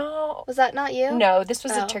 No. Was that not you? No, this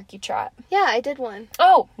was a turkey trot. Yeah, I did one.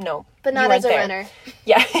 Oh, no. But not as a runner.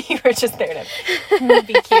 Yeah, you were just there to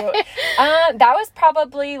be cute. That was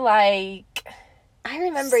probably like... I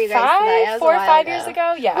remember you guys 4 or 5 years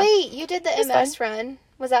ago. Yeah. Wait, you did the MS run.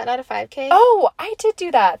 Was that not a 5K? Oh, I did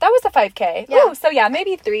do that. That was a 5K. Yeah. Oh, so yeah,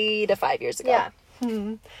 maybe 3 to 5 years ago. Yeah.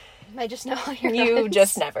 I just know how you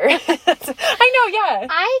just never. I know, yeah.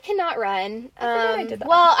 I cannot run. I did that.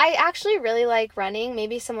 Well, I actually really like running.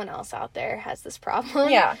 Maybe someone else out there has this problem.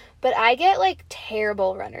 Yeah. But I get like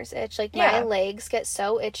terrible runner's itch. Like my legs get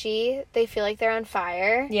so itchy. They feel like they're on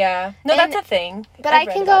fire. Yeah. No, that's a thing. But I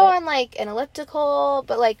can go on like an elliptical,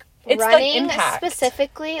 but like it's running like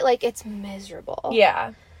specifically, like it's miserable.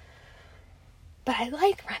 Yeah. But I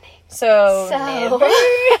like running. So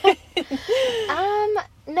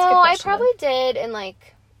no, I probably did in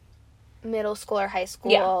like middle school or high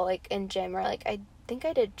school, like in gym, or like I think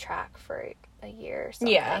I did track for a year or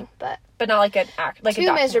something. Yeah, but not like an act, like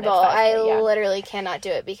too miserable. I literally cannot do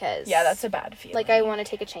it because that's a bad feeling. Like I want to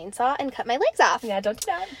take a chainsaw and cut my legs off. Yeah, don't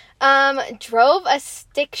do that. Drove a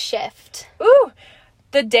stick shift. Ooh.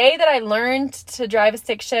 The day that I learned to drive a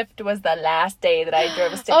stick shift was the last day that I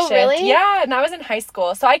drove a stick shift. Oh, really? Yeah, and I was in high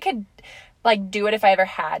school. So I could, like, do it if I ever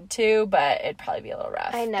had to, but it'd probably be a little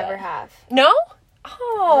rough. I never have. No?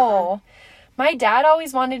 Oh. My dad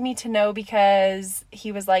always wanted me to know because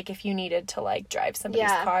he was like, if you needed to, like, drive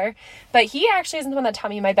somebody's car. But he actually isn't the one that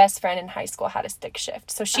taught me. My best friend in high school had a stick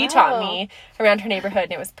shift. So she taught me around her neighborhood,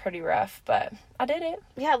 and it was pretty rough. But I did it.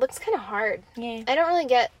 Yeah, it looks kind of hard. Yeah. I don't really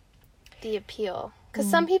get the appeal. Because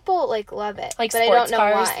some people, like, love it. Like but sports I don't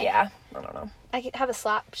know cars? why. Yeah. I don't know. I could have a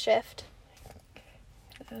slap shift.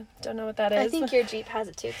 Don't know what that is. I think your Jeep has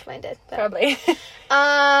it too, because mine did. But. Probably.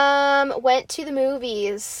 Went to the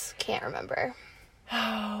movies. Can't remember.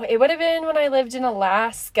 Oh, it would have been when I lived in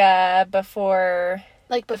Alaska before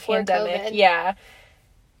the pandemic. COVID. Yeah.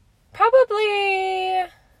 Probably,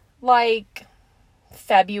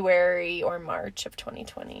 February or March of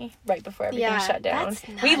 2020, right before everything shut down. That's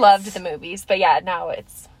nuts. We loved the movies, but now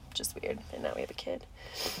it's just weird, and now we have a kid.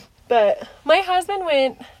 But my husband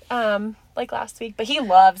went, last week, but he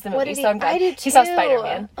loves the movie, so I'm glad. I did too. He saw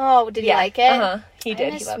Spider-Man. Oh, did he like it? Uh-huh. He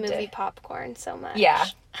did. He loved movie popcorn so much. Yeah.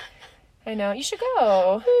 I know. You should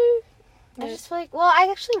go. I just feel like, I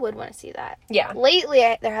actually would want to see that. Yeah. Lately,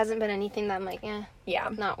 there hasn't been anything that I'm like, yeah,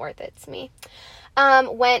 not worth it to me.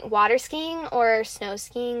 Went water skiing or snow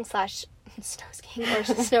skiing / snow skiing or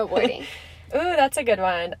snowboarding. Ooh, that's a good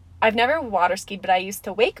one. I've never water skied, but I used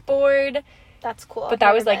to wakeboard. That's cool. But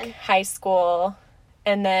that was high school.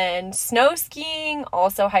 And then snow skiing,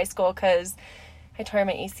 also high school, because I tore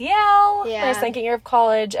my ACL my second year of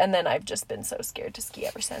college, and then I've just been so scared to ski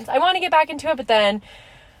ever since. I want to get back into it, but then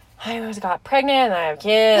I always got pregnant and I have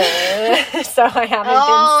kids, so I haven't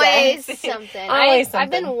been since. Something.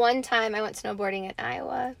 I've been one time. I went snowboarding in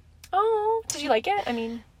Iowa. Oh, did you like it? I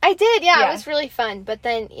mean, I did. Yeah, it was really fun. But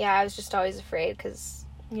then, I was just always afraid because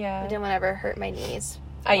I didn't want to ever hurt my knees.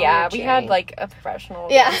 We had a professional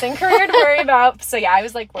dancing career to worry about. So I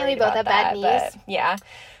was worried about that. And we both have bad knees.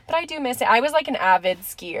 But I do miss it. I was an avid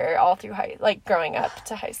skier all through growing up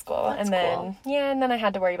to high school. That's and then cool. And then I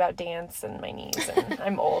had to worry about dance and my knees, and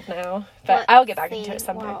I'm old now. But I'll get back into it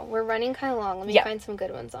someday. Wow, we're running kind of long. Let me find some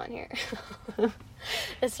good ones on here.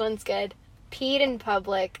 This one's good. Peed in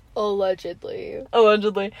public, allegedly.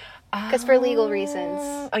 Because for legal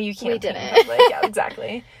reasons. Oh, you can't. We didn't. In public. Yeah,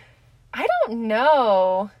 exactly. I don't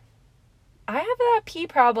know. I have a pee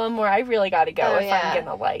problem where I really got to go I'm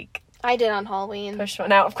gonna I did on Halloween. Push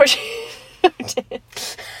one out. Of course you did.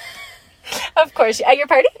 Of course. At your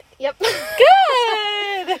party? Yep. Good.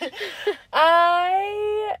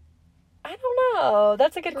 I don't know.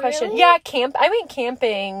 That's a good question. Really? Yeah, I went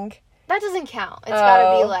camping. That doesn't count. It's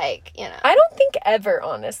gotta be I don't think ever,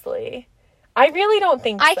 honestly. I really don't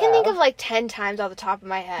think so. I can think of 10 times off the top of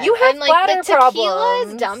my head. You have bladder problems. The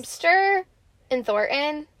tequila's dumpster in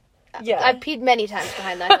Thornton. Yeah. I've peed many times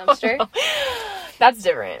behind that dumpster. That's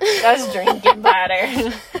different. That's drinking bladder.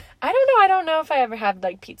 I don't know. I don't know if I ever have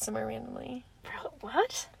peed somewhere randomly.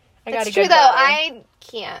 What? I got It's true though. I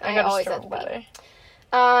can't. I got always a strong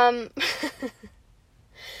bladder.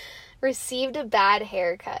 Received a bad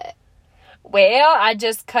haircut. Well, I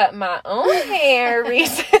just cut my own hair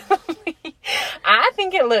recently. I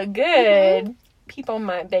think it looked good. Mm-hmm. People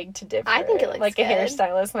might beg to differ. I think it looks good. A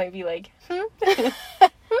hairstylist might be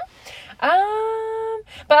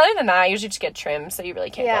But other than that, I usually just get trimmed, so you really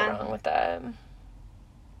can't go wrong with that.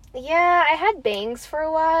 Yeah, I had bangs for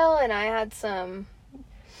a while, and I had some...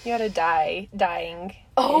 You had a dying issue.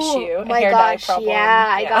 Oh my gosh, dye problem. Yeah,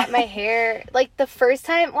 I got my hair, the first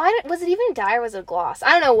time, was it even a dye or was it a gloss?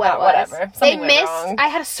 I don't know what it was. Whatever. Something went wrong. I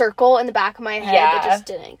had a circle in the back of my head that just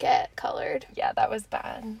didn't get colored. Yeah, that was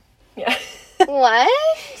bad. Yeah.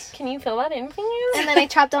 What? Can you fill that in, please? And then I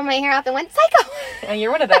chopped all my hair off and went psycho. Oh,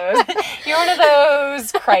 you're one of those. You're one of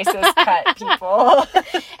those crisis cut people.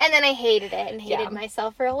 And then I hated it and hated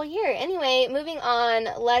myself for a whole year. Anyway, moving on.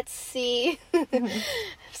 Let's see.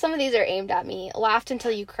 Some of these are aimed at me. Laughed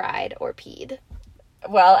until you cried or peed.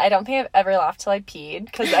 Well, I don't think I've ever laughed till I peed.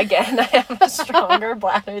 Because, again, I have a stronger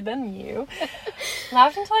bladder than you.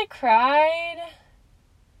 Laughed until I cried...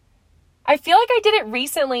 I feel like I did it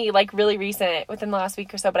recently, really recent, within the last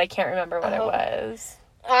week or so, but I can't remember what it was.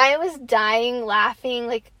 I was dying,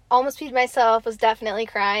 laughing, almost peed myself, was definitely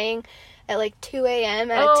crying at 2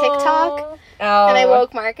 a.m. at a TikTok. Oh. And I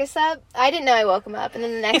woke Marcus up. I didn't know I woke him up. And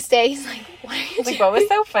then the next day, he's like, what are you doing? What was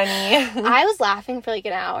so funny? I was laughing for an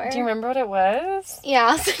hour. Do you remember what it was? Yeah.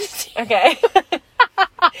 I'll send it to you. Okay.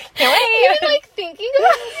 Can't wait. Even, thinking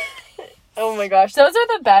about it. Oh my gosh, those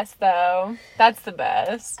are the best though. That's the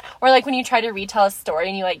best. Or when you try to retell a story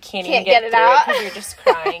and you can't even get it out because you're just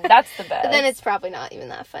crying. That's the best. But then it's probably not even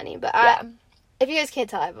that funny. But if you guys can't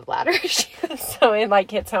tell, I have a bladder issue. So it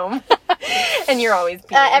hits home, and you're always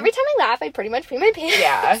peeing. Every time I laugh, I pretty much pee my pants.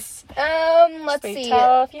 Yeah. Let's see.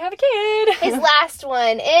 Tell if you have a kid. His last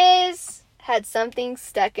one is had something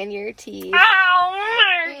stuck in your teeth.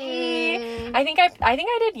 Ow, Marky. I think I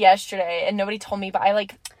did yesterday, and nobody told me, but I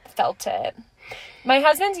felt it. My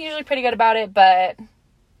husband's usually pretty good about it, but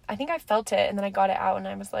I think I felt it, and then I got it out, and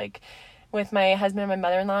I was with my husband and my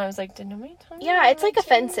mother-in-law, I was did nobody tell me? Yeah, it's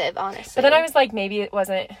offensive, honestly. But then I was maybe it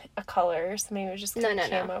wasn't a color, so maybe it was just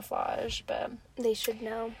camouflage, but... They should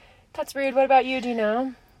know. That's rude. What about you? Do you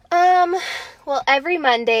know? Well, every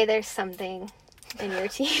Monday there's something in your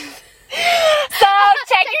teeth. So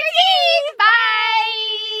check your teeth. Bye.